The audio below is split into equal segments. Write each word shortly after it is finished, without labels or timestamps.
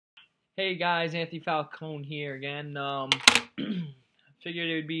Hey guys, Anthony Falcone here again. Figured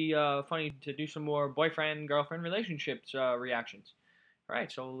it would be funny to do some more boyfriend girlfriend relationships reactions. All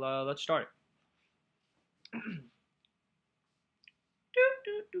right, so let's start it. Do,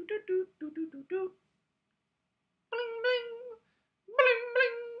 do, do, do, do, do, do, do, do. Bling, bling, bling,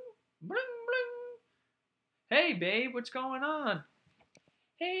 bling, bling, bling. Hey babe, what's going on?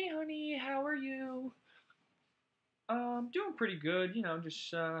 Hey honey, how are you? Doing pretty good.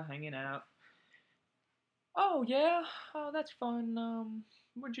 Just hanging out. Oh yeah, oh that's fun.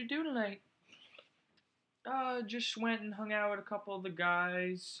 What'd you do tonight? Just went and hung out with a couple of the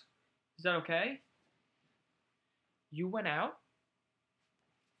guys. Is that okay? You went out?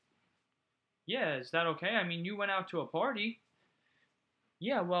 Yeah, is that okay? I mean, you went out to a party.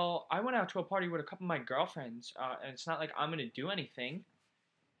 Yeah, well, I went out to a party with a couple of my girlfriends, and it's not like I'm gonna do anything.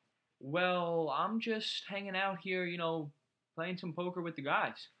 Well, I'm just hanging out here, playing some poker with the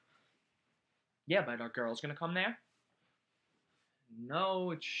guys. Yeah, but are girls gonna come there? No,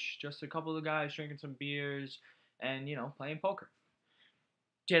 it's just a couple of guys drinking some beers and, playing poker.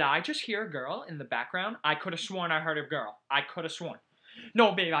 Did I just hear a girl in the background? I could have sworn I heard a girl. I could have sworn.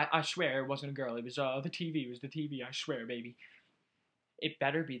 No, babe, I swear it wasn't a girl. It was the TV. It was the TV. I swear, baby. It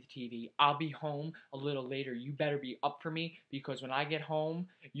better be the TV. I'll be home a little later. You better be up for me because when I get home,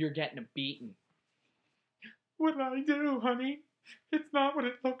 you're getting a beating. What did I do, honey? It's not what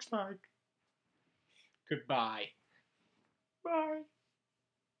it looks like. Goodbye. Bye.